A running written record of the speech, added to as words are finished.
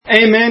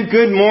Amen.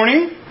 Good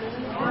morning.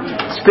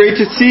 It's great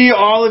to see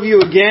all of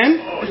you again.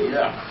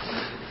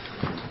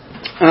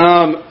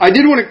 I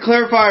did want to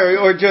clarify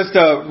or just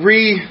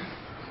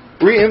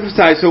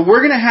re-emphasize. So we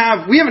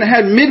haven't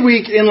had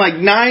midweek in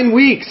like 9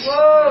 weeks.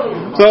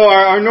 So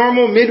our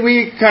normal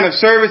midweek kind of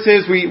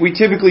services we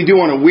typically do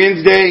on a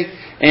Wednesday,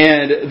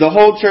 and the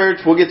whole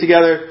church will get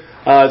together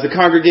as a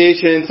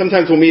congregation.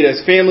 Sometimes we'll meet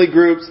as family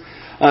groups.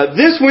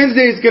 This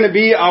Wednesday is going to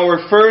be our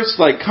first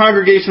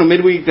congregational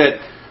midweek that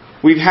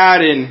we've had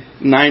in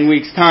 9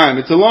 weeks' time.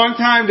 It's a long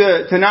time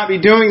to not be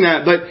doing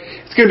that, but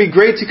it's going to be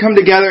great to come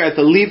together at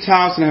the Leaps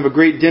house and have a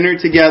great dinner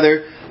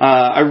together.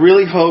 I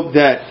really hope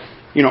that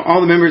all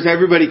the members,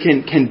 everybody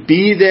can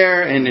be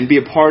there and be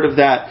a part of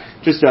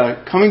that. Just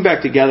coming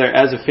back together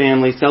as a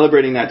family,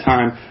 celebrating that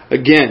time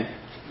again.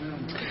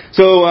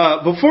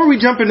 So before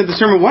we jump into the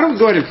sermon, why don't we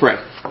go ahead and pray?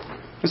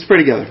 Let's pray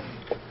together.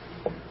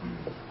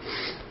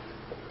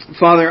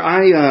 Father,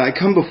 I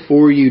come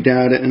before you,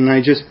 Dad, and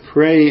I just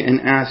pray and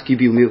ask you to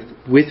be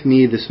with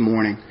me this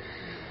morning.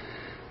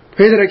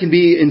 Pray that I can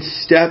be in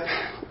step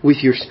with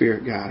your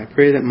Spirit, God. I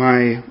pray that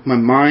my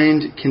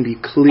mind can be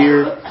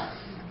clear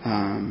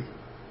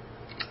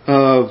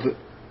of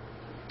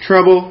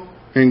trouble,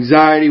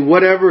 anxiety,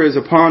 whatever is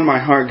upon my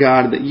heart,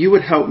 God, that you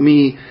would help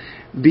me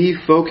be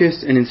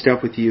focused and in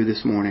step with you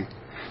this morning.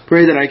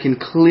 Pray that I can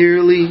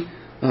clearly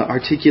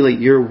articulate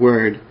your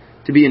word,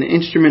 to be an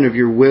instrument of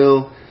your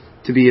will,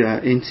 to be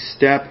in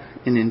step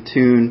and in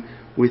tune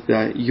with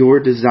your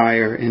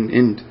desire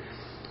and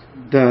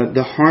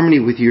the harmony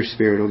with your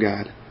Spirit, oh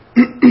God.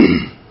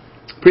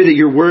 Pray that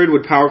your word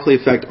would powerfully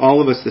affect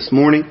all of us this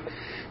morning.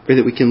 Pray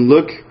that we can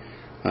look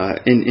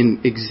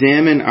and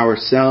examine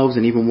ourselves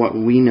and even what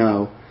we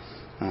know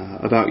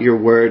about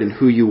your word and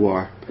who you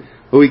are.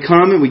 But we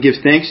come and we give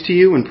thanks to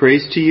you and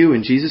praise to you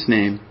in Jesus'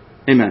 name.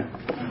 Amen.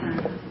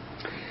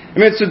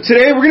 Amen. So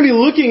today we're going to be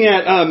looking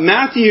at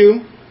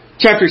Matthew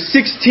chapter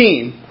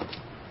 16.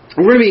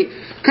 We're going to be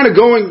kind of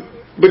going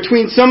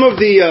between some of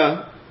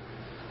the,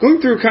 going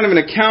through kind of an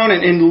account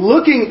and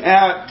looking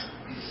at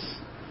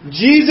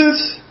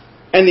Jesus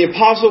and the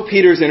Apostle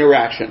Peter's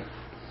interaction.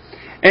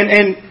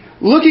 And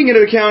looking at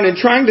an account and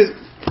trying to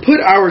put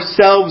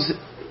ourselves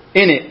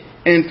in it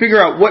and figure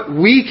out what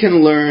we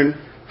can learn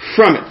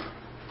from it.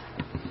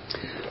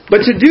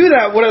 But to do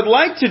that, what I'd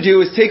like to do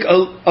is take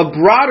a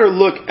broader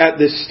look at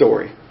this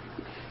story.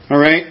 All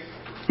right?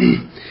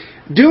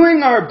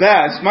 Doing our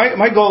best,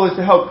 my goal is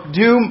to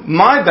do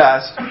my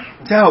best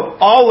to help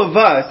all of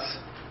us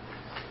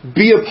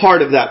be a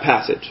part of that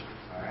passage.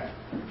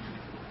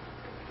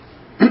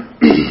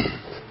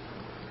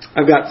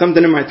 I've got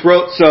something in my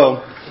throat,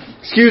 so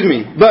excuse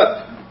me.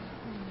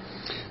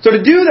 So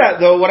to do that,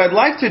 though, what I'd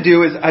like to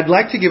do is I'd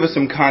like to give us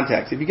some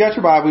context. If you got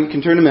your Bible, you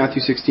can turn to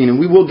Matthew 16, and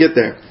we will get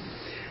there.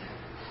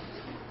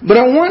 But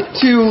I want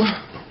to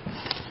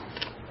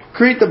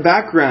create the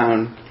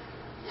background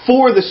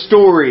for the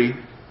story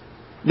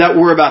that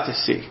we're about to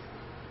see.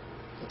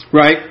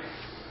 Right?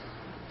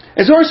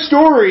 And so our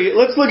story,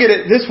 let's look at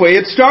it this way.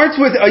 It starts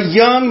with a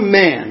young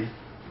man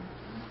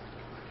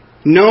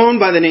known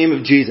by the name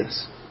of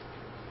Jesus.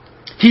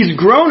 He's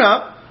grown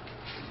up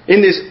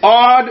in this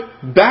odd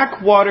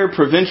backwater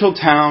provincial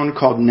town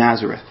called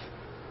Nazareth.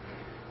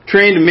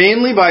 Trained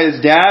mainly by his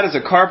dad as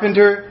a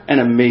carpenter and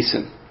a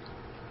mason.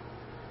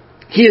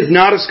 He is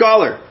not a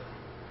scholar.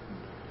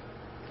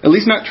 At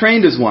least not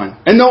trained as one.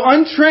 And though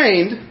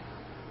untrained,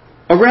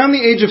 around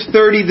the age of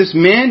 30, this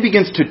man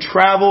begins to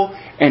travel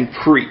and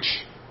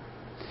preach.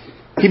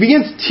 He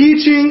begins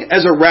teaching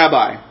as a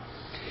rabbi.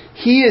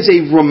 He is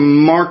a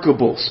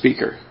remarkable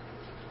speaker.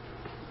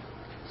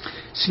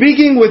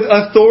 Speaking with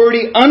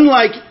authority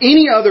unlike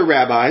any other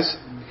rabbis,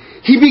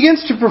 he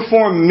begins to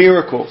perform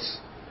miracles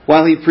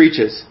while he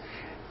preaches.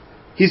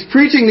 He's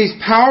preaching these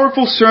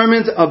powerful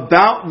sermons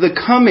about the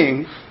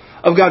coming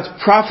of God's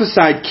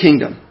prophesied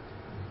kingdom.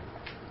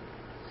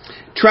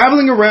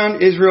 Traveling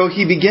around Israel,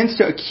 he begins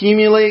to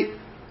accumulate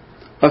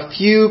a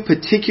few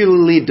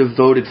particularly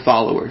devoted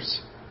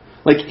followers,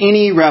 like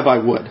any rabbi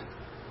would.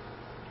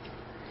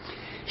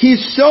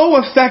 He's so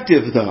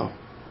effective, though,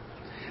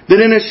 that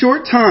in a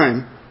short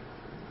time,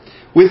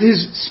 with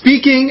his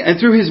speaking and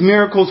through his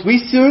miracles, we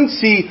soon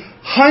see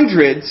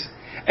hundreds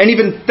and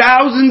even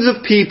thousands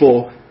of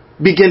people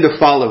begin to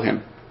follow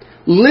him.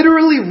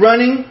 Literally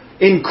running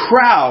in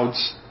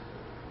crowds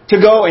to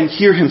go and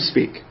hear him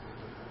speak.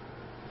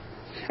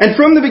 And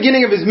from the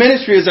beginning of his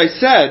ministry, as I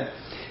said,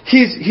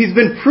 he's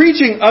been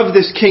preaching of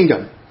this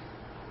kingdom.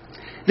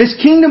 This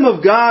kingdom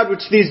of God,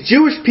 which these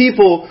Jewish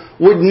people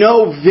would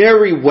know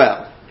very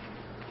well.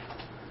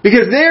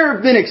 Because they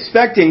have been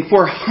expecting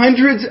for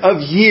hundreds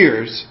of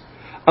years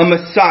a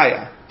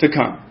Messiah to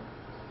come.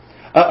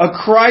 A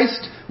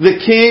Christ, the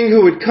King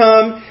who would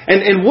come.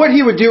 And what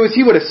he would do is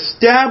he would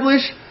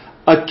establish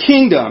a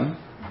kingdom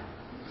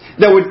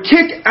that would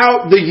kick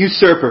out the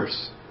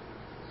usurpers.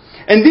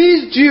 And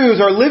these Jews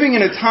are living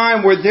in a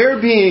time where they're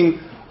being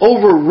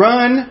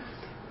overrun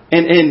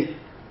and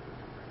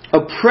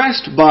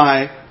oppressed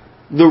by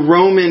the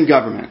Roman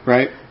government,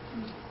 right?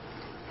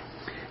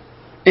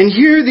 And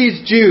here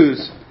these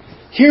Jews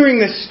hearing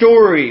this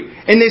story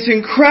and this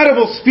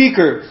incredible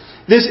speaker,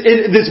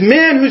 this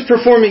man who's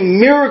performing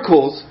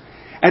miracles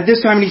at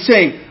this time, and he's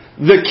saying,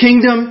 the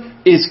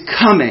kingdom is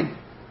coming.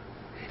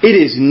 It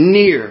is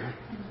near.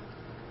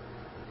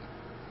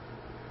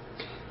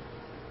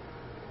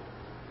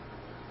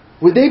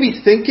 Would they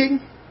be thinking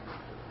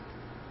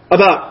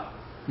about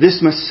this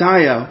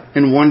Messiah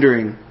and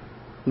wondering,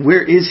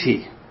 where is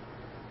he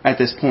at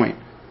this point?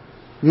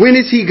 When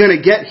is he going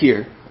to get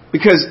here?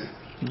 Because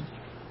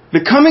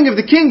the coming of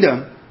the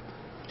kingdom,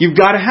 you've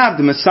got to have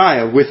the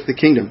Messiah with the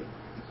kingdom.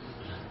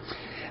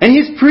 And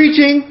he's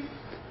preaching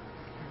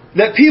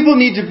that people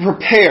need to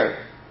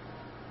prepare.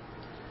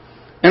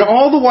 And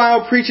all the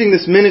while preaching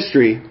this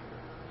ministry,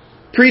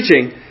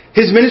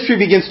 his ministry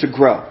begins to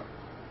grow.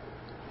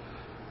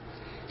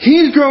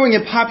 He's growing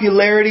in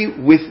popularity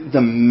with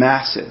the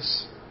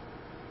masses.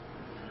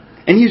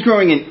 And he's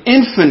growing in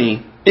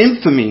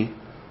infamy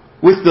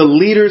with the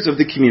leaders of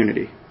the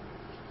community.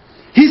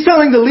 He's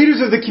telling the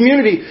leaders of the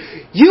community,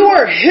 you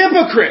are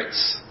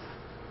hypocrites,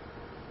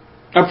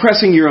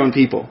 oppressing your own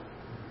people.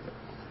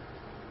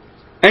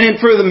 And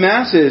for the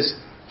masses,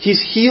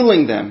 he's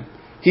healing them.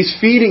 He's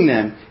feeding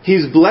them.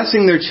 He's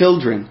blessing their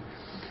children.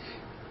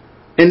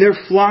 And they're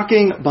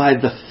flocking by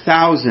the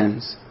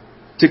thousands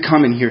to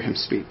come and hear him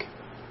speak.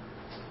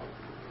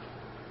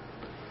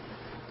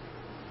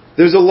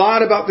 There's a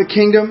lot about the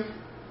kingdom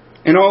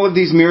and all of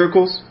these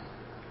miracles.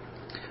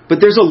 But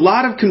there's a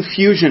lot of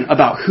confusion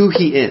about who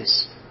he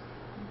is.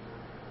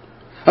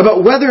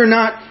 About whether or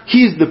not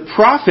he's the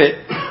prophet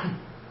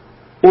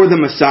or the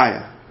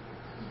Messiah.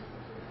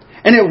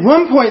 And at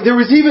one point, there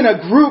was even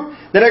a group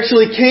that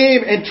actually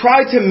came and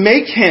tried to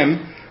make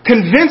him,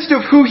 convinced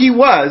of who he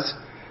was,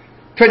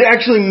 tried to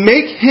actually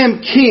make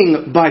him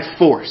king by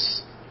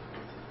force.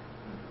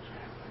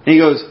 And he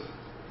goes,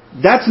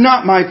 that's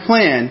not my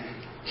plan.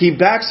 He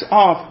backs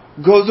off,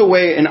 goes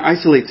away, and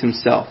isolates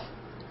himself.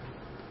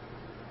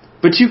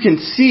 But you can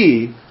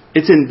see,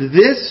 it's in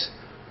this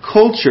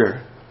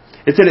culture,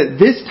 it's at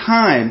this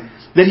time,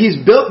 that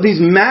he's built these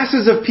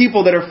masses of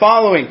people that are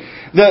following.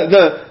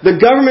 The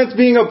government's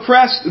being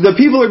oppressed. The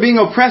people are being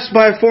oppressed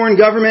by a foreign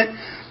government.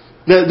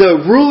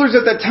 The rulers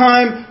at that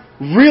time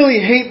really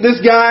hate this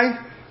guy.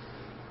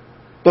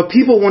 But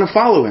people want to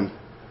follow him.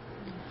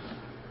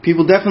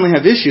 People definitely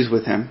have issues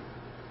with him.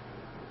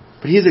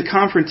 But he's a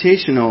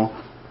confrontational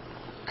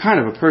kind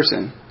of a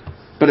person.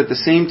 But at the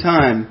same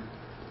time,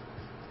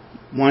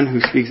 one who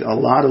speaks a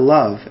lot of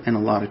love and a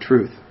lot of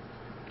truth.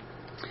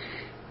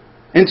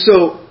 And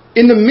so,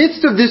 in the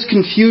midst of this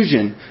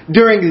confusion,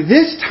 during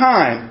this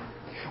time,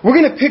 we're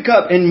going to pick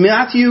up in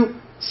Matthew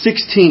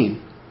 16.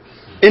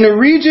 In a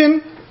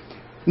region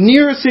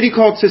near a city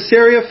called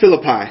Caesarea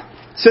Philippi.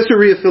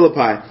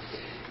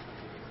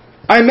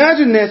 I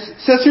imagine this,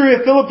 Caesarea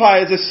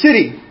Philippi is a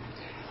city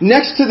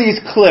next to these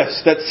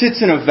cliffs that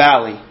sits in a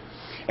valley.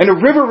 And a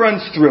river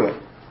runs through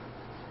it.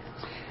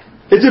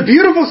 It's a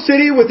beautiful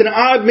city with an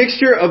odd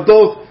mixture of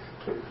both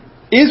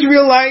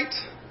Israelite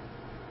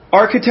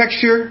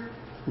architecture,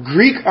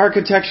 Greek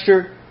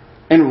architecture,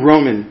 and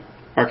Roman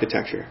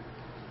architecture.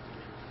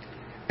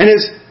 And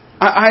as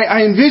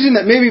I envision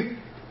that maybe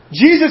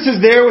Jesus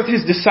is there with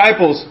his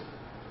disciples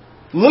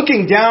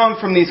looking down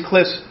from these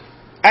cliffs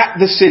at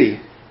the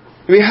city.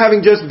 Maybe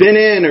having just been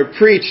in or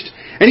preached.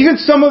 And even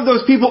some of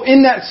those people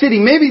in that city,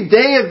 maybe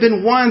they have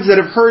been ones that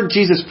have heard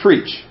Jesus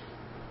preach.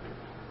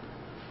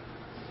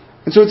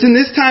 And so it's in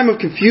this time of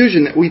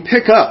confusion that we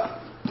pick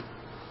up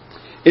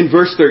in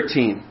verse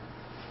 13.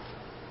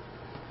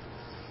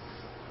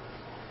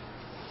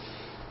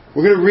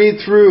 We're going to read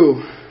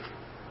through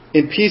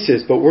in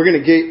pieces, but we're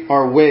going to get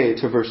our way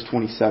to verse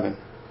 27.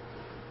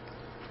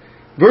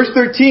 Verse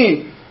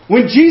 13.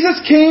 When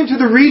Jesus came to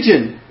the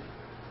region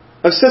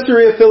of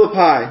Caesarea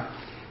Philippi,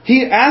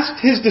 he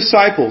asked his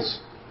disciples,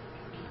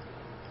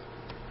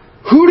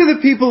 who do the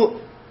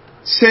people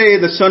say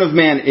the Son of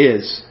Man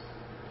is?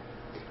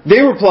 They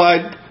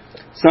replied,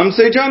 some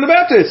say John the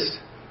Baptist,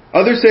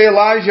 others say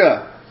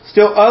Elijah,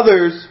 still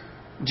others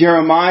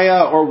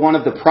Jeremiah or one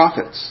of the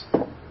prophets.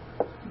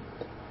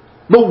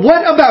 But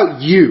what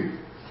about you?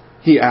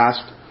 He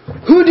asked.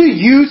 Who do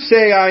you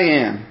say I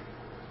am?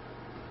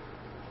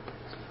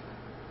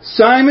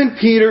 Simon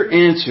Peter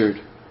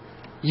answered,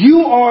 you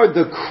are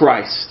the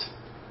Christ,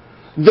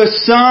 the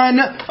Son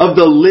of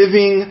the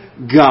living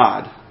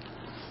God.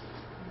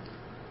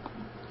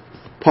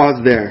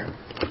 Pause there.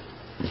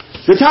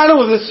 The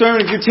title of this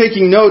sermon, if you're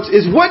taking notes,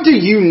 is What Do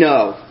You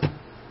Know?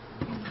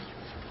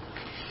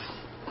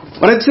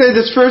 But I'd say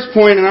this first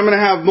point, and I'm going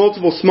to have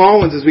multiple small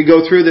ones as we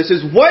go through this,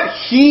 is what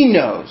he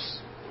knows.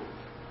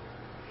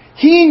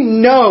 He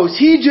knows,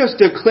 he just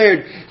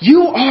declared,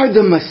 you are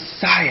the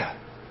Messiah,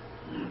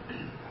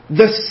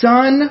 the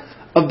Son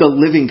of the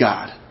living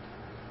God.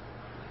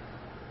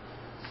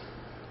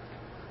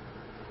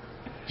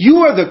 You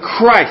are the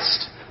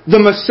Christ, the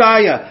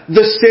Messiah,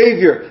 the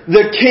Savior,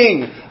 the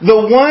King,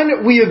 the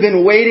one we have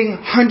been waiting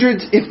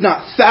hundreds, if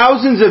not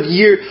thousands of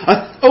years,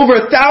 over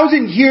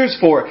 1,000 years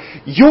for.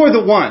 You're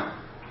the one.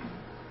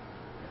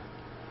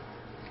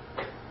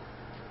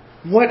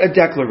 What a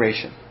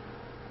declaration.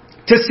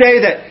 To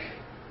say that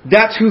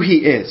that's who he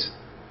is.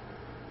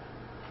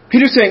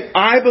 Peter's saying,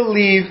 I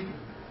believe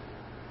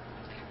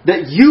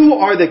that you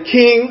are the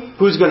king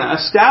who's going to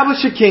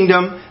establish a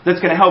kingdom that's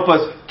going to help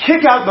us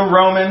kick out the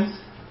Romans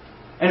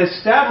and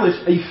establish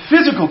a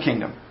physical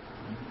kingdom.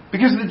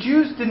 Because the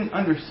Jews didn't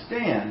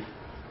understand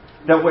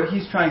that what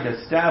he's trying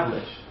to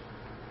establish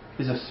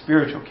is a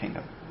spiritual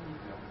kingdom.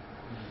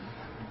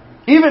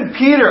 Even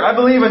Peter, I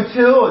believe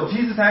until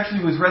Jesus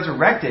actually was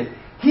resurrected,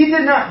 he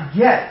did not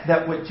get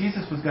that what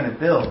Jesus was going to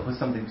build was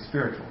something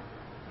spiritual,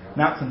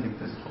 not something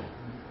physical.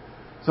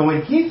 So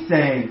when he's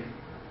saying,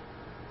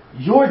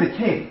 you're the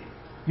king,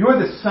 you're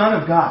the Son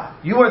of God,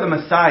 you are the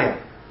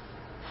Messiah,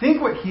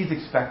 think what he's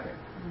expecting.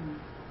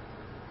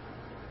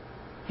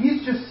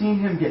 He's just seen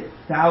him get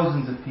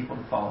thousands of people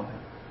to follow him.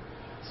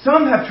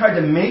 Some have tried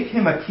to make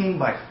him a king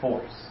by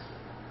force.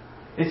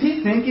 Is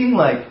he thinking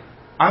like,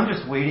 I'm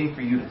just waiting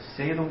for you to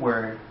say the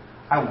word,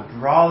 I will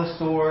draw the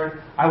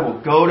sword, I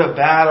will go to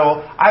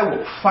battle, I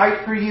will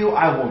fight for you,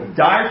 I will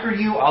die for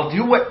you, I'll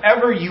do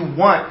whatever you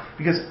want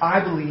because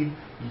I believe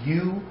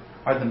you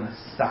are the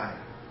Messiah.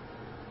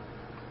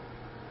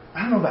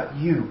 I don't know about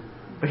you,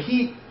 but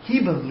he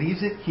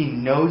believes it, he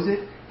knows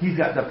it, he's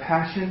got the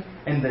passion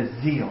and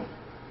the zeal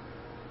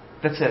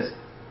that says,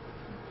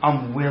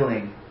 I'm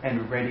willing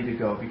and ready to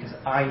go because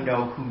I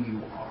know who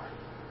you are.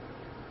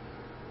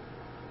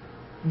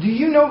 Do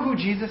you know who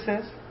Jesus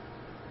is?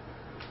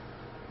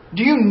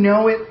 Do you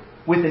know it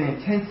with an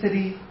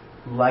intensity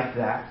like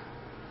that?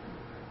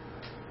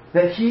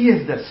 That He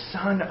is the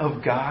Son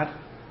of God,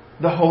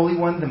 the Holy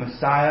One, the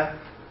Messiah?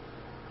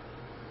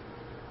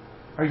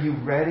 Are you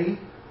ready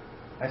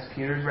as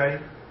Peter's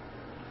ready?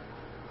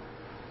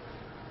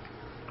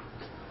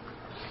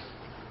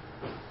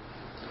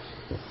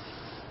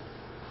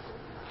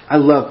 I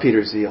love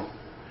Peter's zeal.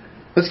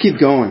 Let's keep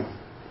going.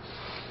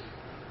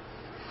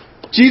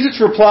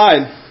 Jesus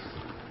replied,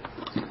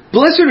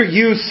 "Blessed are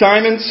you,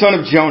 Simon, son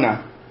of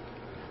Jonah,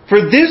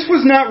 for this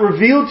was not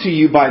revealed to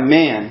you by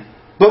man,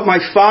 but my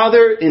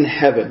Father in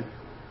heaven.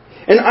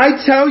 And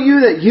I tell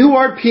you that you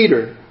are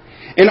Peter,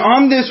 and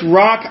on this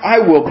rock I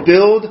will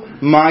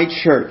build my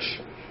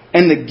church,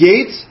 and the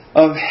gates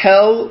of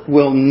hell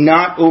will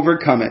not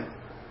overcome it.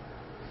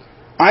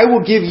 I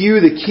will give you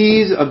the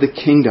keys of the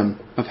kingdom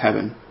of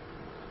heaven.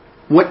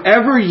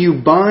 Whatever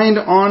you bind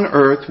on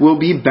earth will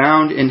be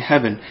bound in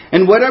heaven,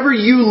 and whatever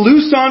you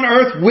loose on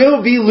earth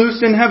will be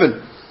loosed in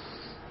heaven."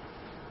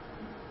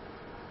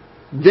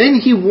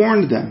 Then He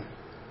warned them.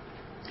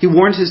 He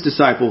warned His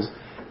disciples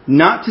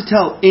not to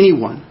tell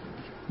anyone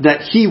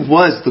that He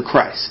was the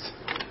Christ.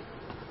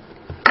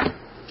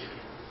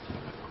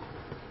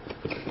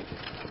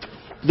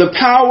 The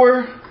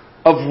power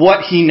of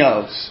what He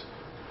knows.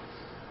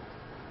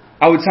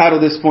 I would title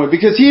this point,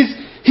 because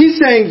He's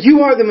saying,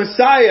 you are the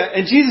Messiah,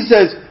 and Jesus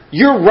says,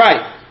 you're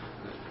right.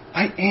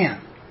 I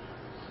am.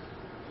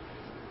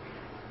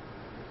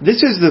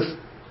 This is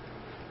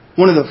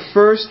one of the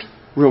first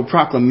real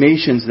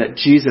proclamations that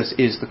Jesus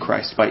is the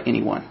Christ by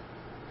anyone.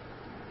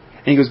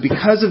 And He goes,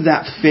 because of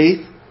that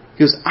faith, He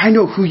goes, I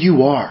know who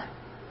you are.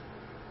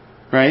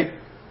 Right?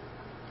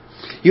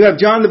 You have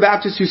John the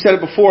Baptist who said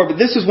it before, but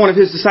this is one of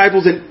His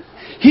disciples, and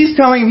He's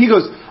telling him, He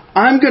goes,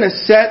 I'm going to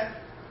set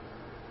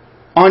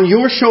on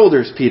your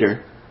shoulders,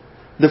 Peter,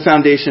 the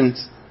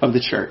foundations of the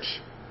church.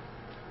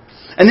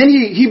 And then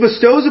he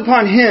bestows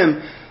upon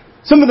him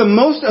some of the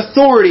most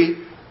authority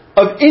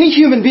of any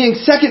human being,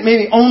 second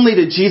maybe only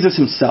to Jesus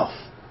Himself.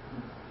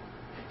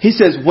 He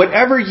says,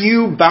 whatever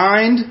you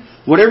bind,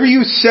 whatever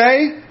you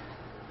say,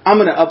 I'm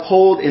going to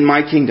uphold in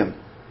my kingdom.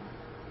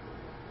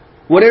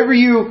 Whatever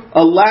you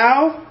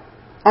allow,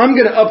 I'm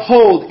going to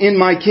uphold in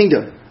my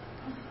kingdom.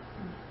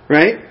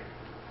 Right?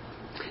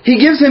 He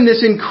gives him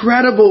this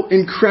incredible,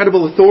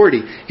 incredible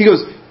authority. He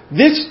goes,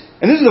 this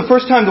is the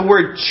first time the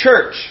word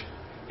church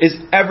is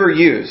ever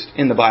used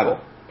in the Bible,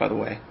 by the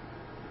way.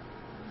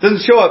 It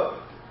doesn't show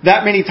up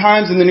that many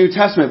times in the New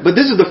Testament, but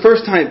this is the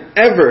first time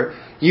ever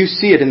you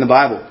see it in the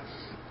Bible.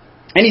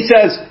 And He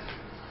says,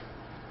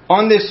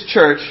 on this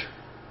church,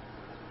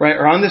 right,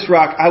 or on this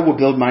rock, I will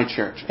build my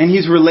church. And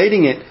He's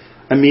relating it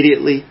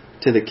immediately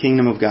to the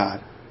kingdom of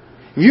God.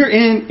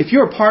 If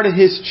you're a part of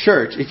His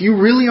church, if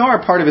you really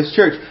are a part of His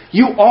church,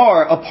 you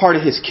are a part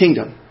of His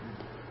kingdom.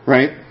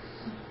 Right?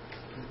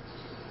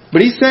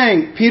 But He's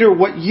saying, Peter,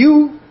 what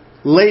you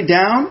lay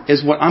down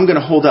is what I'm going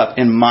to hold up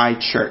in my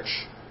church.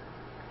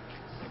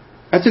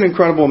 That's an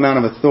incredible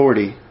amount of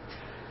authority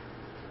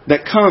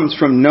that comes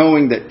from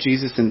knowing that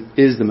Jesus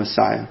is the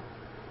Messiah.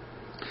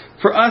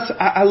 For us,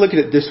 I look at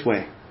it this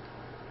way.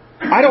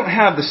 I don't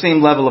have the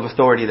same level of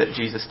authority that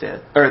Jesus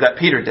did, or that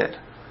Peter did.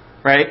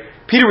 Right?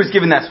 Peter was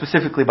given that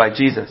specifically by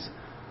Jesus.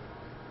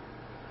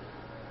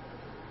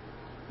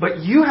 But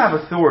you have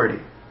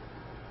authority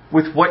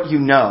with what you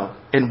know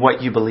and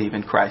what you believe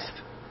in Christ.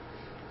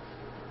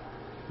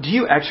 Do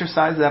you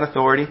exercise that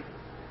authority?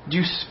 Do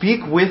you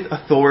speak with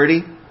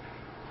authority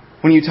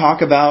when you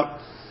talk about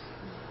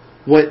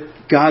what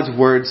God's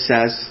Word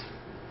says?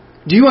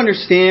 Do you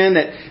understand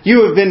that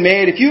you have been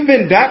made, if you've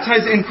been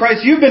baptized in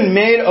Christ, you've been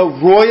made a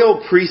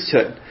royal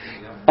priesthood,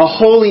 a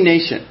holy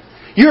nation.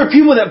 You're a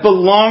people that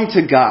belong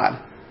to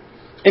God.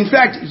 In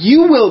fact,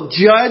 you will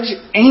judge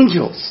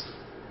angels.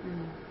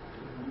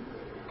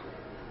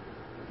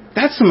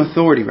 That's some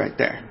authority right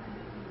there.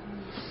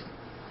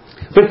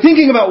 But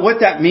thinking about what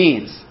that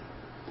means,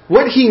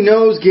 what He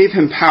knows gave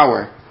Him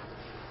power.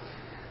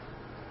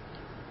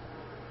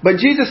 But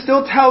Jesus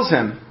still tells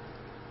him,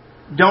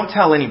 don't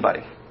tell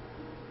anybody.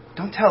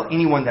 Don't tell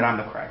anyone that I'm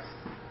the Christ.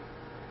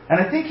 And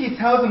I think He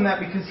tells him that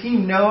because He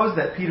knows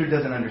that Peter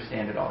doesn't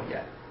understand it all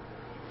yet.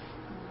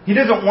 He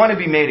doesn't want to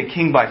be made a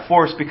king by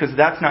force because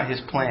that's not His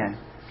plan.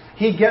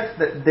 He gets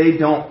that they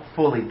don't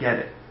fully get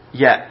it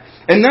yet.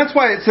 And that's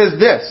why it says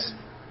this.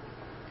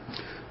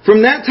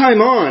 From that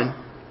time on,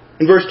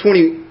 in verse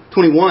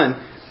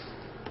 21,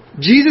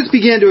 Jesus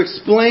began to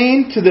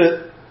explain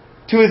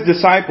to His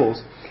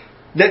disciples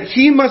that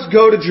He must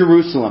go to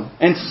Jerusalem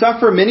and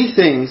suffer many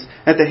things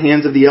at the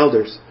hands of the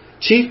elders,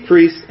 chief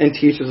priests, and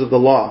teachers of the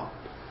law,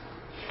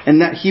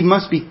 and that He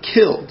must be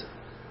killed,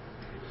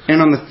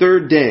 and on the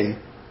third day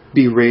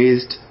be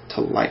raised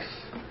to life.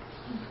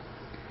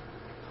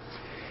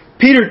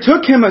 Peter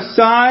took Him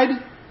aside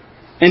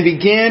and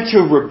began to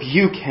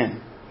rebuke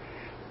Him.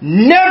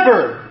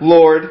 Never,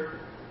 Lord!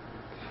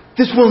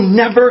 This will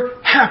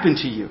never happen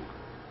to you.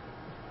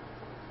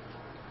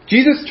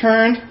 Jesus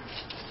turned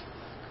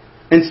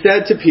and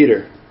said to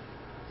Peter,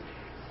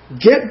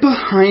 get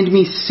behind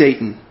me,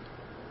 Satan.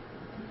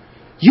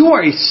 You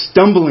are a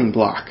stumbling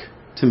block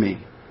to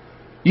me.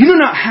 You do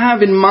not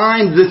have in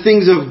mind the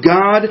things of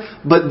God,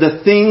 but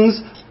the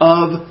things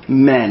of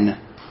men.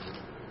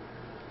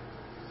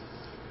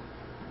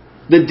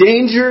 The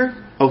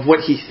danger of what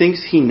he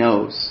thinks he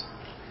knows.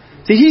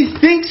 See, he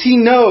thinks he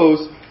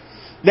knows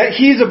that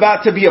he's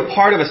about to be a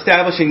part of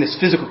establishing this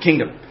physical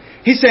kingdom.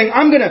 He's saying,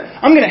 I'm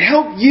gonna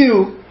help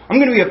you. I'm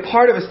going to be a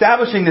part of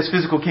establishing this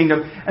physical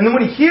kingdom. And then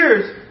when he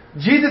hears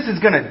Jesus is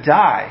going to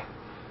die,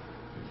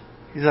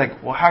 he's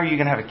like, well, how are you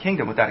going to have a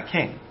kingdom without a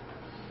king?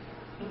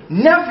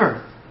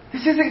 Never.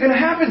 This isn't going to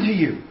happen to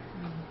you.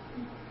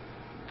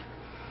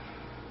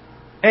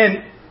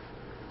 And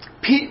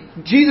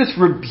Jesus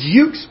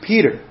rebukes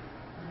Peter.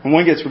 And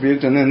one gets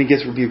rebuked and then he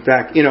gets rebuked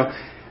back,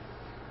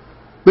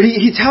 But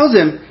he tells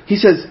him, he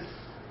says,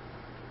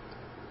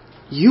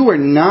 you are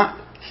not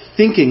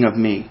thinking of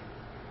me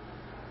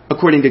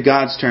according to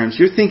God's terms.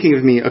 You're thinking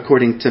of me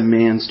according to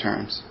man's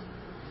terms.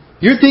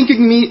 You're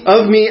thinking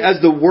of me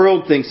as the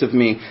world thinks of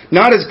me,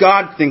 not as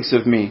God thinks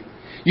of me.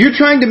 You're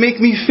trying to make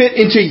me fit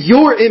into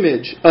your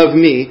image of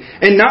me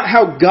and not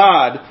how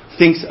God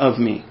thinks of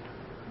me.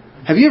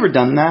 Have you ever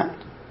done that?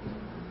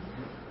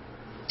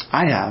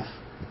 I have.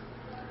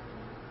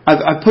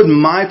 I've put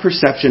my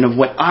perception of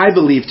what I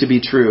believe to be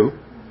true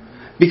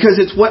because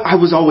it's what I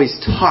was always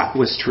taught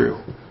was true.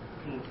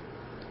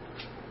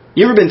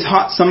 You ever been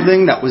taught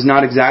something that was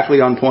not exactly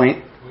on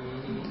point?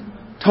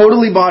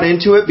 Totally bought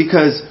into it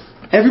because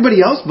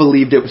everybody else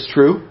believed it was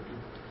true.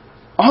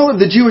 All of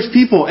the Jewish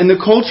people and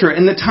the culture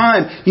and the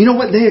time, you know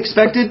what they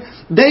expected?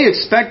 They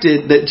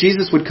expected that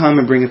Jesus would come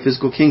and bring a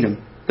physical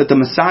kingdom. That the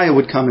Messiah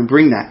would come and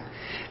bring that.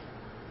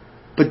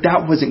 But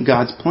that wasn't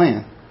God's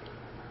plan.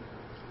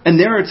 And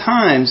there are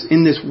times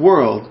in this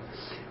world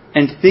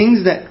and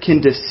things that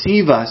can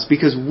deceive us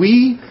because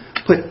we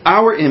put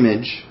our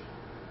image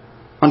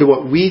onto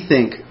what we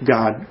think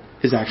God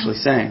is actually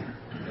saying.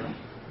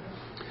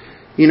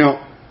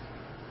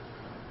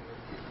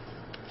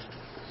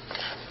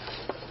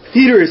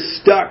 Peter is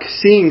stuck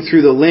seeing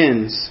through the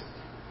lens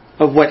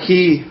of what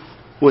he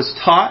was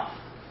taught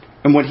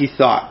and what he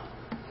thought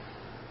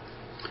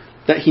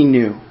that he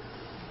knew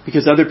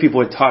because other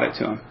people had taught it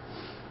to him.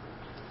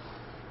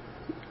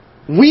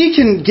 We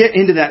can get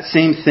into that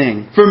same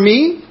thing. For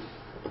me,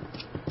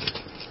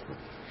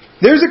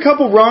 there's a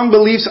couple wrong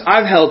beliefs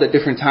I've held at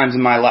different times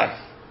in my life.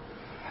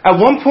 At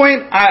one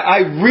point, I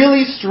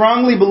really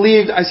strongly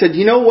believed, I said,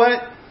 you know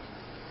what?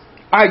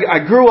 I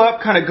grew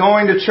up kind of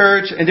going to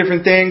church and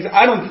different things.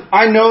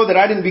 I know that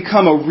I didn't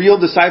become a real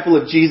disciple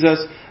of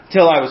Jesus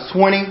till I was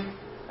 20.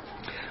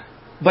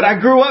 But I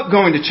grew up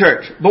going to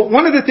church. But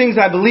one of the things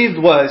I believed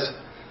was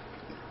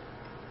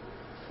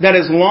that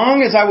as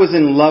long as I was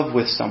in love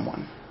with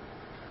someone,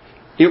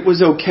 it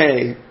was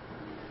okay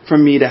for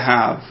me to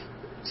have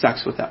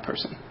sex with that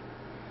person.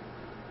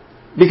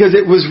 Because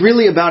it was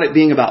really about it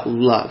being about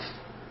love.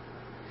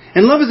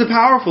 And love is a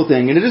powerful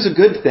thing, and it is a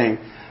good thing.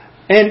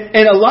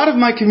 And a lot of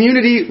my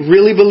community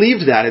really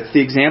believed that. It's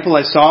the example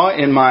I saw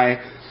in my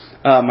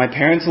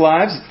parents'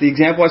 lives. It's the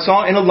example I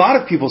saw in a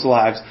lot of people's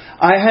lives.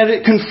 I had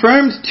it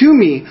confirmed to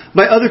me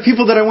by other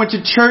people that I went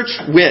to church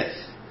with.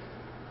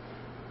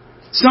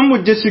 Some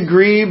would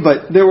disagree,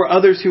 but there were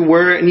others who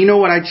were. And you know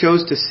what I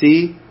chose to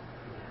see?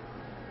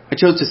 I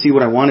chose to see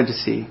what I wanted to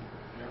see.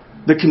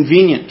 The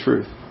convenient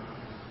truth.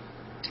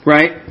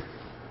 Right?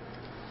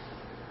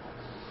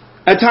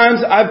 At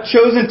times I've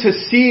chosen to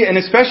see, and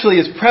especially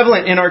as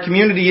prevalent in our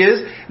community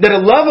is, that a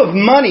love of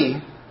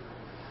money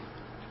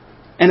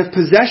and of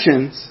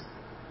possessions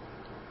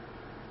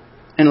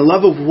and a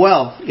love of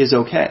wealth is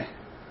okay.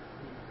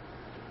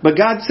 But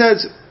God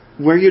says,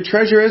 where your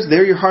treasure is,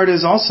 there your heart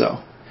is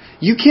also.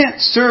 You can't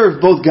serve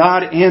both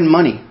God and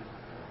money.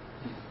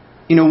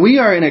 You know, we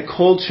are in a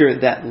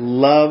culture that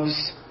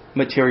loves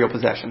material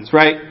possessions,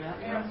 right?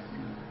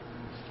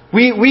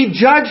 We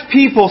judge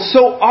people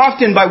so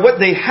often by what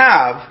they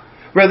have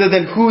rather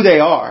than who they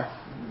are,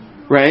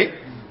 right?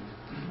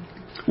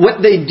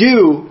 What they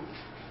do,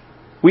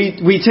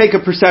 we take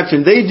a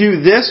perception. They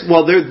do this,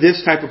 well, they're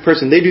this type of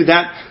person. They do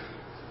that.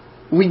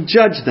 We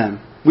judge them.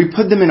 We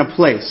put them in a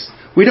place.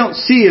 We don't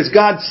see as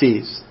God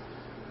sees.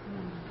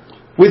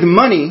 With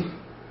money,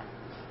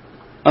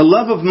 a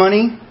love of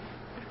money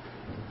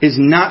is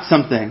not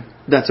something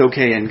that's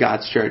okay in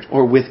God's church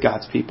or with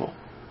God's people,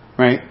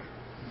 right?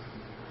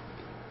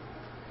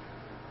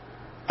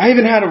 I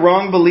even had a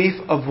wrong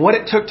belief of what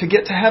it took to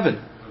get to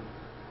heaven.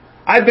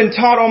 I've been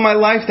taught all my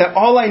life that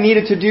all I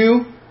needed to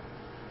do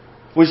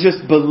was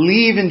just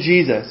believe in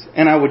Jesus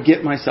and I would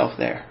get myself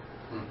there.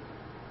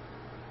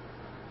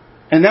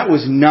 And that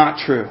was not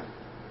true.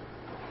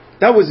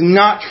 That was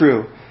not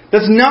true.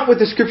 That's not what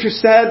the Scripture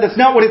said. That's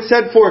not what it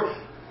said for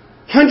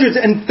hundreds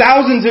and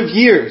thousands of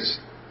years.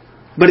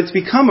 But it's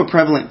become a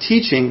prevalent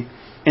teaching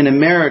in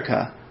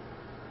America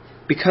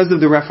because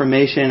of the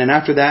Reformation and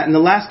after that, in the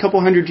last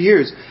couple hundred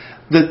years.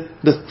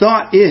 The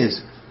thought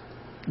is,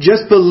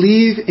 just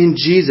believe in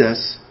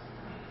Jesus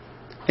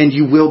and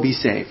you will be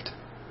saved.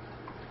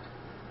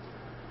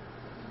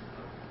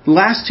 The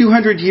last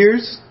 200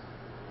 years,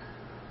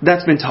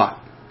 that's been taught.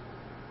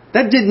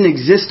 That didn't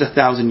exist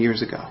 1,000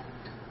 years ago.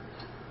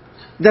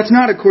 That's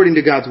not according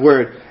to God's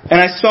Word. And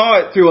I saw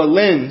it through a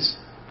lens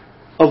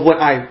of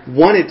what I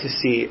wanted to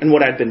see and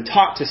what I'd been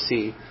taught to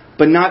see,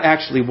 but not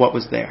actually what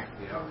was there.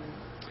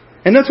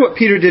 And that's what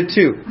Peter did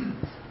too.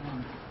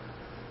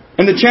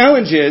 And the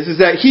challenge is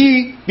that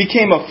he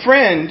became a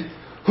friend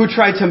who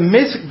tried to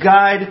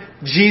misguide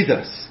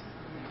Jesus.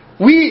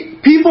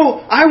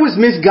 I was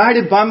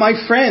misguided by my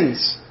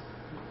friends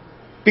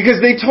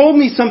because they told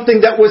me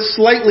something that was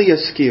slightly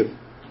askew.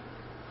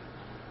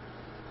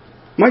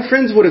 My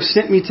friends would have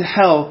sent me to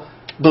hell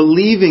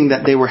believing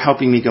that they were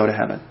helping me go to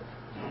heaven.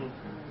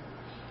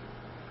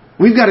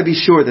 We've got to be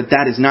sure that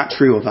that is not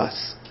true of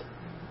us.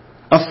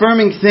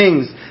 Affirming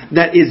things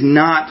that is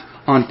not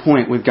on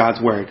point with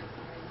God's Word.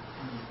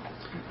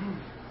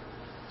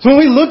 So when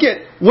we look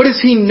at what does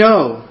He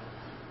know,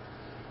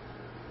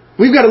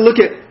 we've got to look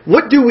at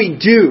what do we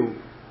do?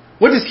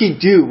 What does He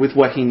do with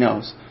what He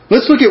knows?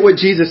 Let's look at what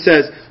Jesus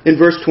says in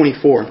verse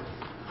 24.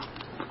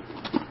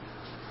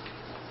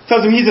 It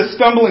tells him he's a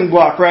stumbling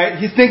block, right?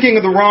 He's thinking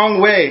of the wrong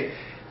way.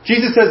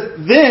 Jesus says,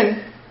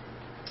 then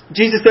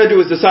Jesus said to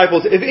His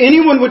disciples, if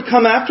anyone would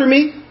come after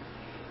me,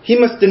 he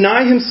must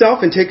deny himself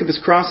and take up his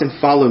cross and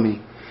follow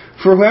me.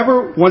 For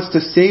whoever wants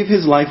to save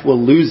his life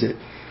will lose it.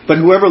 But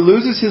whoever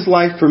loses his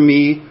life for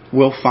me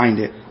will find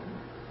it.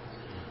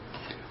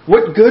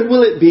 What good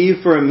will it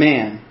be for a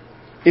man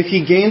if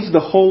he gains the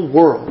whole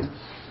world,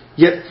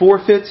 yet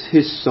forfeits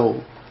his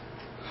soul?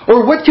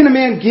 Or what can a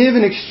man give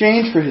in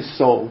exchange for his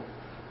soul?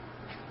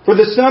 For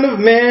the Son of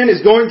Man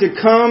is going to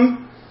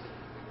come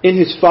in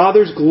His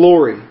Father's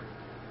glory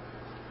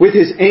with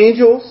His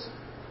angels,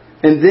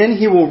 and then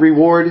He will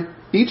reward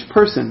each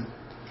person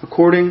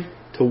according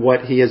to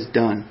what he has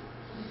done.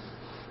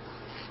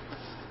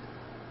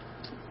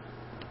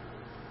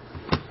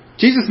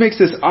 Jesus makes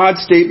this odd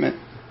statement,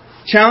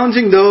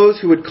 challenging those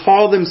who would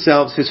call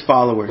themselves His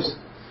followers.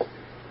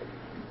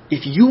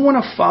 If you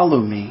want to follow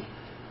me,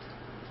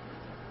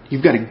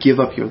 you've got to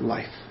give up your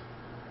life.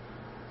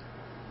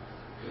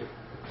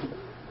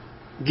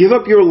 Give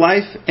up your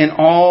life and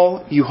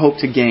all you hope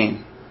to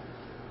gain.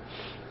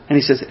 And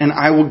He says, and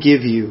I will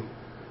give you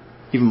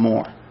even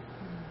more.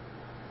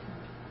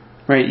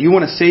 Right? You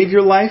want to save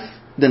your life?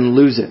 Then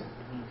lose it.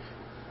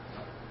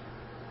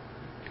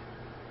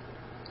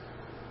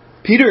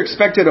 Peter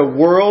expected a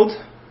world.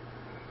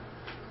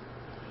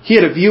 He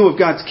had a view of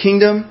God's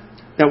kingdom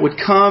that would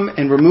come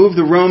and remove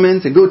the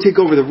Romans and go take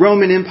over the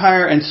Roman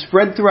Empire and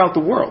spread throughout the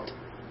world.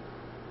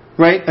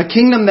 Right? A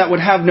kingdom that would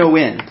have no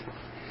end.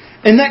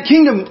 And that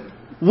kingdom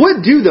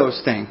would do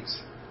those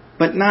things,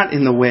 but not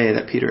in the way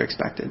that Peter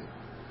expected.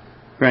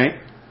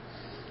 Right?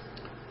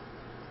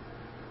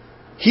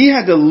 He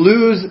had to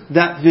lose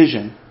that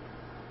vision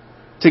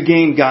to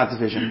gain God's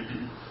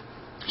vision.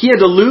 He had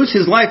to lose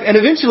his life, and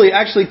eventually,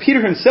 actually,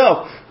 Peter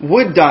himself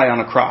would die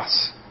on a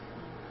cross.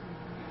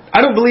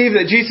 I don't believe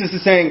that Jesus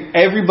is saying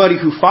everybody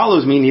who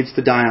follows me needs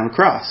to die on a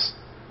cross.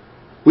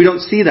 We don't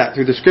see that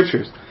through the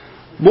Scriptures.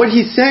 What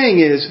He's saying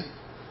is,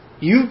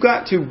 you've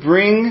got to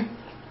bring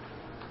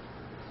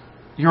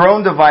your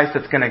own device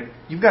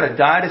you've got to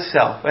die to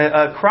self.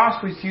 A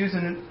cross was used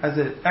as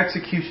an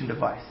execution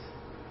device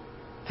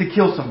to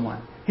kill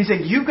someone. He's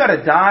saying you've got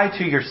to die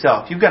to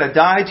yourself. You've got to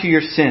die to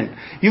your sin.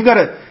 You've got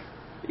to,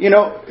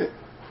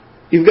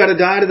 you've got to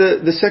die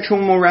to the sexual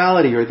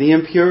immorality or the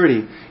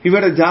impurity. You've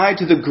got to die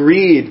to the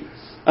greed,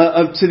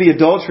 to the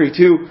adultery,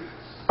 to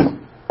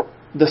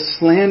the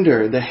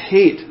slander, the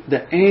hate,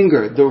 the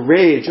anger, the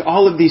rage,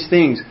 all of these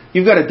things.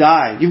 You've got to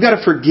die. You've got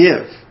to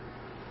forgive.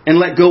 and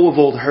let go of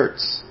old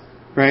hurts,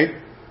 right?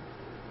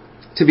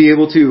 To be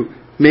able to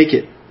make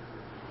it.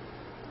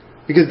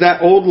 Because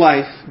that old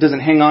life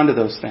doesn't hang on to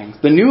those things.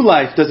 The new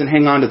life doesn't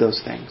hang on to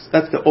those things.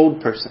 That's the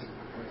old person.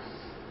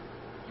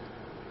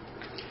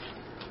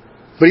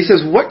 But he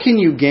says, what can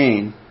you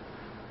gain?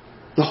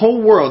 The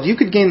whole world. You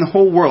could gain the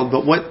whole world,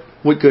 but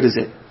what good is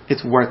it?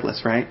 It's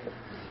worthless, right?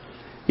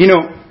 You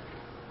know,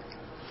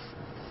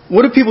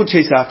 what do people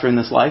chase after in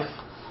this life?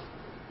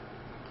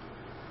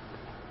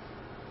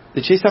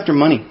 They chase after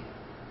money,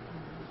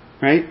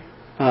 right?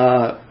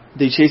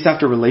 They chase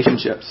after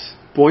relationships.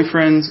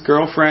 Boyfriends,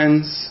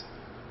 girlfriends,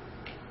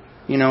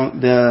 you know,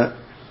 the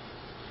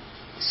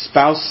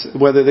spouse,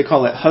 whether they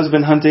call it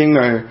husband hunting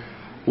or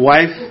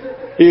wife.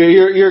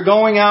 You're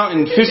going out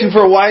and fishing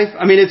for a wife.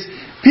 I mean, it's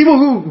people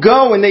who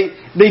go and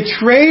they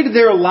trade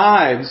their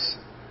lives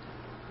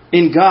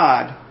in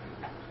God.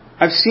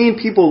 I've seen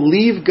people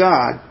leave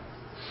God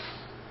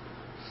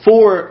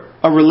for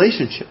a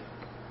relationship.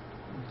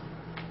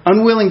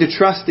 Unwilling to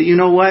trust that, you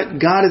know what,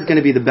 God is going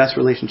to be the best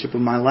relationship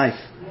of my life.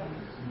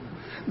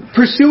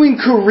 Pursuing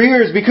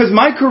careers, because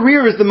my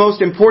career is the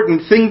most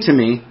important thing to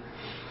me.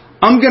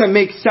 I'm going to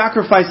make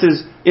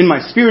sacrifices in my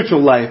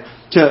spiritual life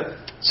to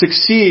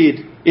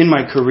succeed in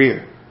my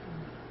career.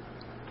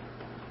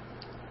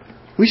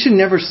 We should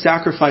never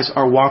sacrifice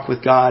our walk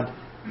with God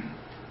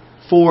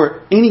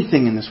for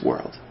anything in this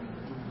world.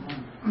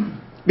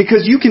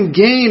 Because you can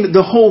gain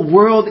the whole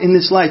world in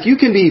this life. You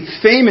can be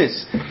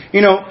famous.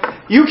 You know,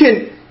 you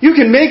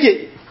can make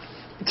it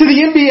to the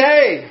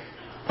NBA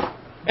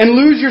and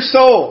lose your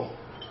soul.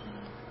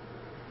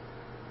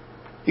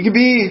 You could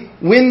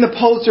win the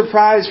Pulitzer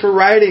Prize for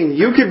writing.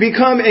 You could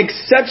become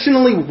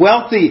exceptionally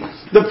wealthy,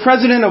 the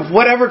president of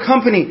whatever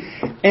company,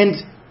 and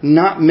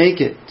not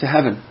make it to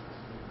heaven.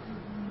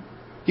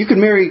 You could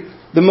marry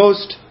the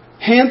most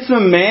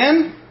handsome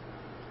man,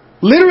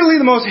 literally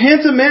the most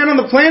handsome man on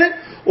the planet,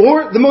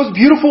 or the most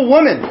beautiful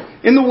woman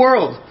in the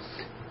world.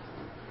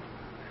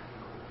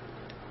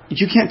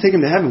 You can't take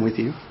them to heaven with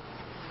you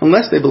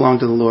unless they belong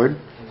to the Lord.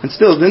 And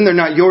still, then they're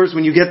not yours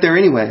when you get there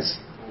anyways.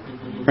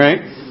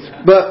 Right?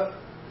 But,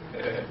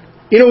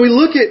 you know, we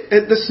look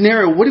at the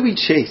scenario. What do we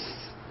chase?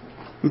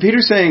 And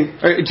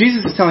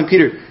Jesus is telling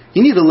Peter,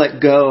 you need to let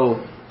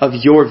go of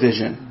your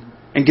vision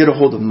and get a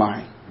hold of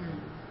mine.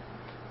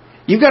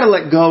 You've got to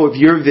let go of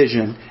your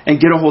vision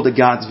and get a hold of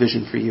God's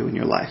vision for you in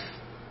your life.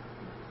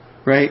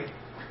 Right?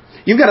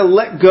 You've got to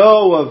let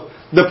go of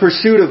the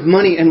pursuit of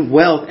money and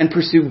wealth and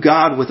pursue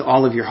God with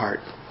all of your heart.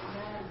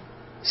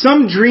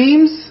 Some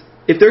dreams,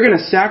 if they're going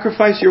to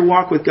sacrifice your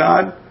walk with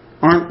God,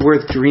 aren't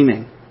worth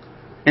dreaming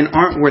and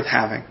aren't worth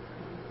having.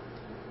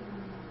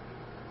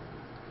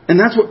 And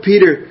that's what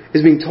Peter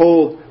is being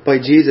told by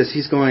Jesus.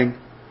 He's going,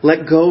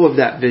 let go of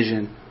that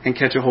vision and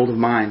catch a hold of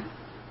mine.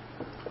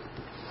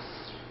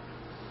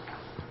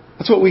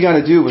 That's what we got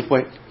to do with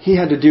what he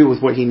had to do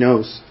with what he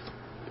knows.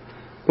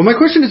 But my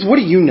question is, what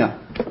do you know?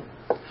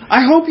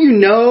 I hope you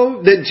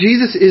know that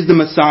Jesus is the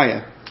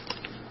Messiah.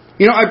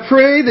 You know, I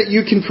pray that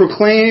you can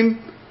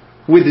proclaim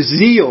with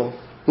zeal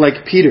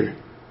like Peter,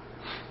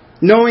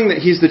 knowing that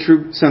he's the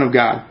true Son of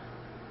God.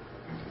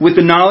 With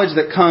that knowledge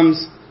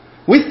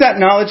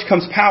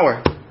comes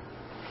power.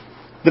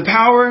 The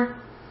power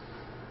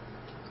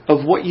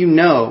of what you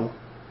know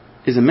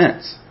is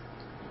immense.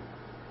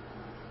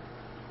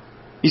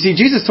 You see,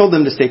 Jesus told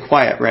them to stay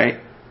quiet,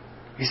 right?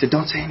 He said,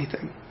 don't say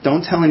anything.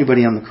 Don't tell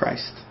anybody I'm the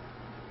Christ.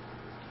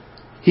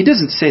 He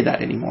doesn't say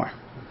that anymore.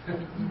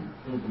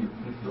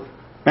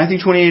 Matthew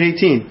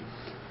 28:18.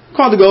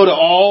 Called to go to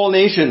all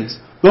nations,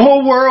 the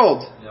whole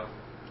world. Yep.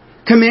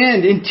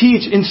 Command and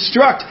teach,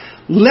 instruct.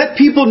 Let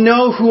people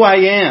know who I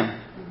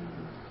am.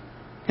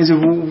 And so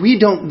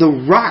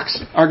the rocks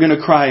are going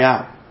to cry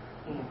out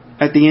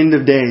at the end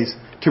of days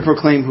to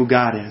proclaim who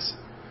God is.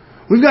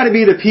 We've got to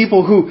be the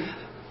people who,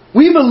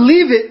 we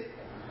believe it.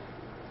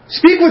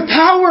 Speak with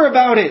power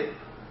about it.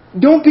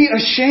 Don't be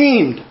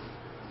ashamed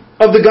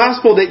of the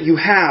gospel that you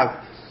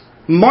have.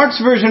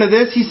 Mark's version of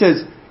this, he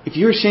says, if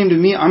you're ashamed of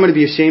me, I'm going to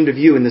be ashamed of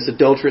you in this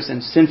adulterous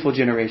and sinful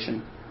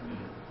generation.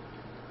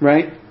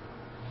 Right?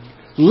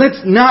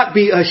 Let's not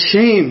be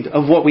ashamed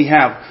of what we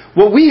have.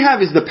 What we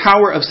have is the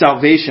power of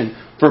salvation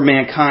for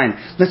mankind.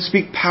 Let's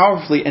speak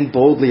powerfully and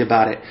boldly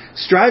about it.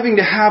 Striving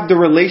to have the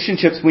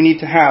relationships we need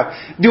to have.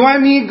 Do I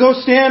mean go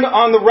stand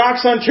on the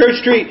rocks on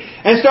Church Street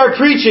and start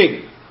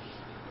preaching?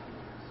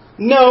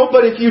 No,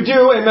 but if you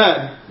do,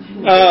 amen.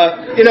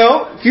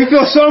 If you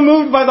feel so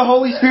moved by the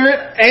Holy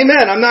Spirit,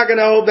 amen. I'm not going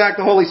to hold back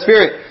the Holy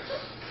Spirit.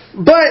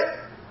 But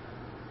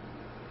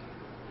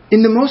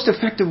in the most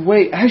effective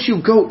way, as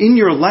you go in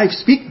your life,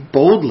 speak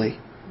boldly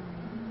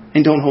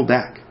and don't hold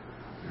back.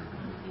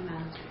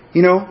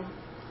 Amen.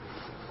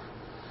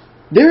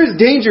 There is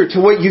danger to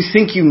what you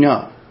think you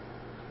know.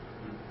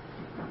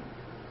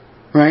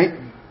 Right?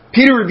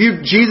 Peter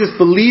rebuked Jesus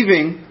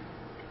believing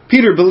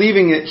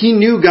that he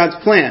knew God's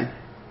plan.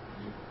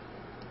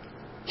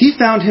 He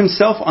found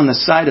himself on the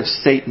side of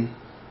Satan.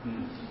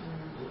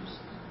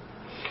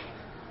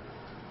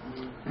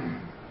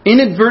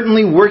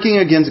 Inadvertently working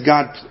against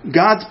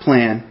God's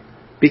plan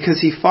because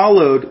he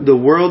followed the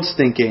world's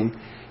thinking,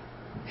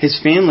 his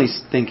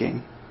family's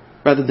thinking,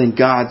 rather than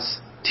God's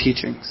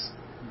teachings.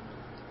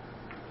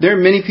 There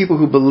are many people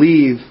who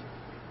believe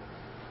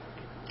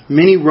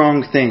many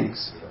wrong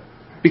things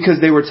because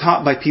they were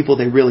taught by people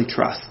they really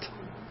trust.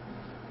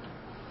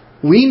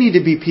 We need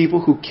to be people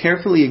who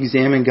carefully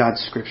examine God's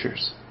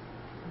scriptures.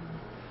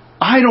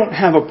 I don't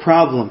have a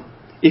problem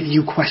if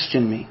you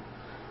question me.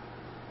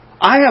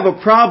 I have a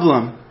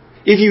problem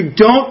if you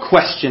don't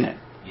question it.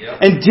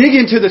 And dig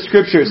into the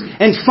scriptures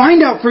and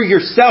find out for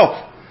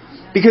yourself.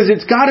 Because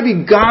it's got to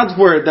be God's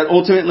word that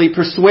ultimately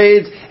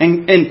persuades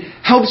and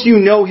helps you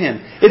know Him.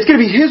 It's going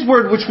to be His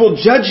word which will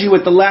judge you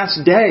at the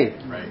last day.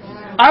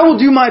 I will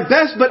do my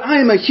best, but I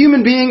am a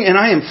human being and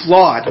I am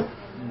flawed.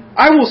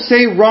 I will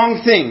say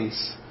wrong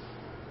things.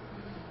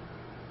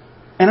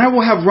 And I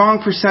will have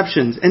wrong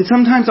perceptions. And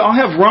sometimes I'll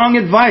have wrong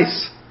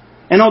advice.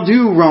 And I'll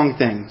do wrong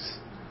things.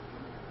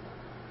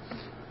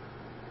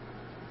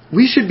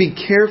 We should be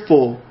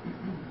careful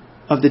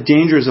of the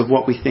dangers of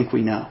what we think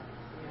we know.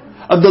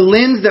 Of the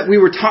lens that we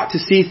were taught to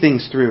see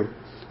things through.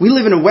 We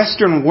live in a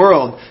Western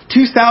world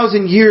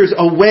 2,000 years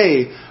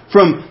away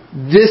from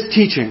this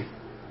teaching.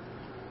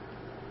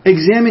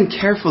 Examine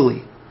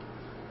carefully.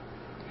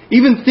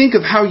 Even think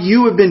of how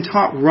you have been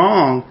taught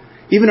wrong.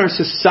 Even our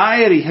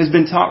society has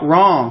been taught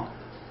wrong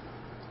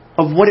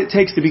of what it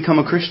takes to become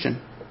a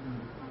Christian.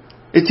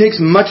 It takes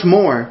much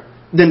more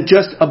than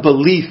just a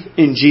belief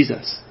in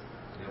Jesus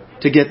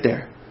to get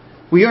there.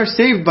 We are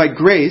saved by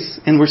grace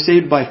and we're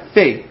saved by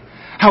faith.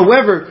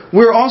 However,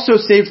 we're also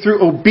saved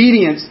through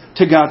obedience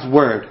to God's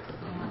word.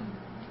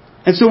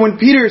 And so when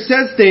Peter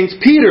says things,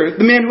 Peter,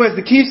 the man who has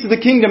the keys to the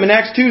kingdom in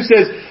Acts 2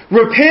 says,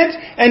 repent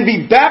and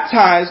be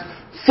baptized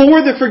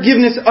for the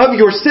forgiveness of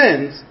your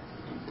sins.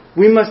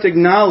 We must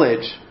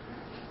acknowledge,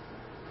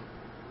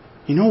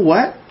 you know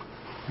what?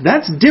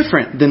 That's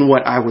different than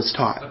what I was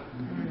taught.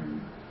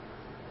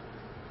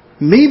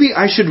 Maybe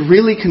I should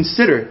really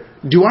consider,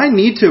 do I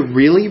need to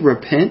really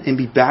repent and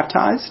be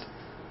baptized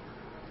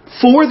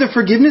for the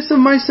forgiveness of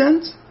my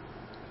sins?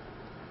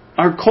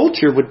 Our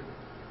culture would,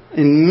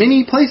 in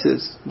many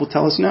places, will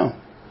tell us no.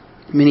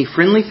 Many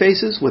friendly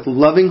faces with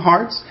loving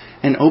hearts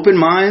and open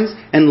minds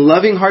and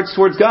loving hearts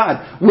towards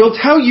God will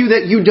tell you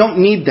that you don't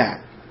need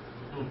that.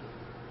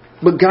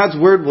 But God's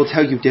word will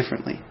tell you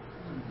differently.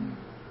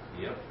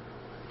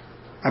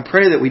 I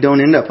pray that we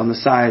don't end up on the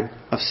side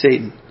of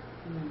Satan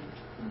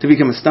to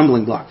become a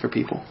stumbling block for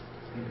people.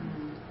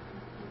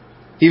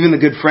 Even the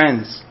good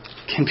friends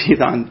can be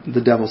on the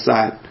devil's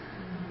side.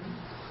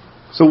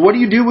 So what do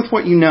you do with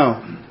what you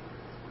know?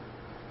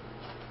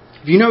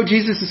 If you know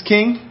Jesus is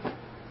King,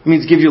 it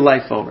means give your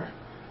life over.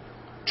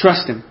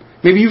 Trust Him.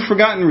 Maybe you've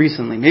forgotten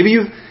recently. Maybe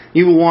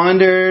you've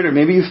wandered, or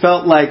maybe you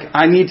felt like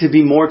I need to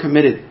be more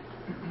committed.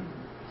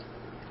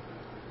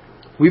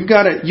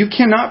 You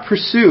cannot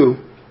pursue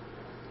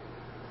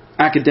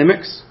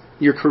academics,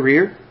 your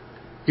career,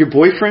 your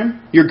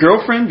boyfriend, your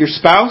girlfriend, your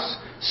spouse,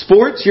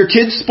 sports, your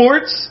kids'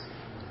 sports,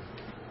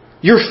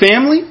 your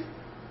family,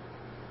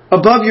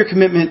 above your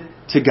commitment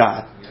to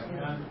God.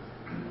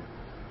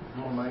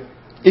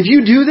 If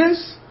you do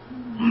this,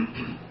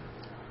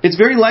 it's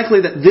very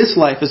likely that this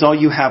life is all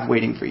you have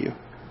waiting for you.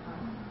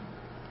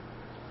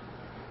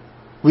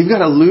 We've got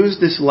to lose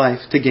this life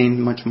to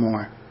gain much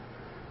more.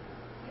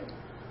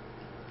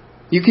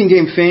 You can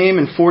gain fame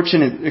and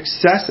fortune and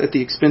success at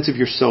the expense of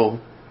your soul.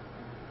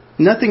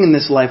 Nothing in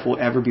this life will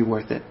ever be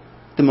worth it.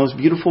 The most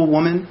beautiful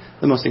woman,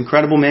 the most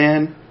incredible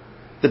man,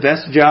 the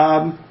best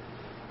job,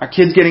 our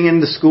kids getting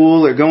into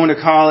school or going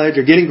to college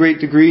or getting great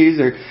degrees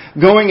or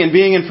going and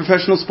being in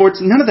professional sports,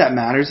 none of that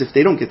matters if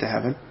they don't get to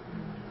heaven.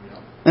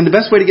 And the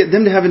best way to get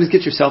them to heaven is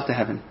get yourself to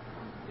heaven.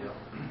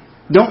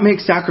 Don't make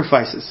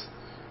sacrifices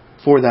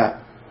for that.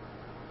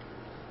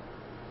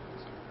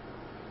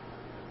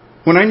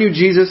 When I knew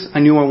Jesus, I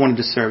knew I wanted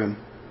to serve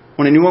Him.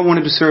 When I knew I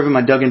wanted to serve Him,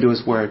 I dug into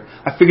His Word.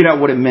 I figured out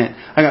what it meant.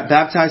 I got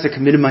baptized. I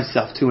committed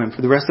myself to Him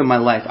for the rest of my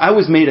life. I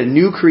was made a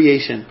new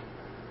creation.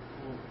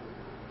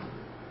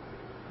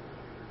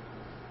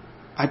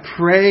 I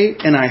pray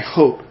and I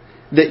hope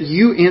that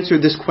you answer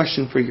this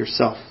question for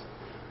yourself.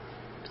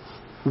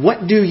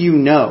 What do you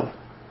know?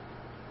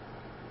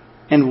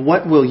 And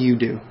what will you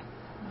do?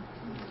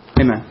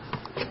 Amen.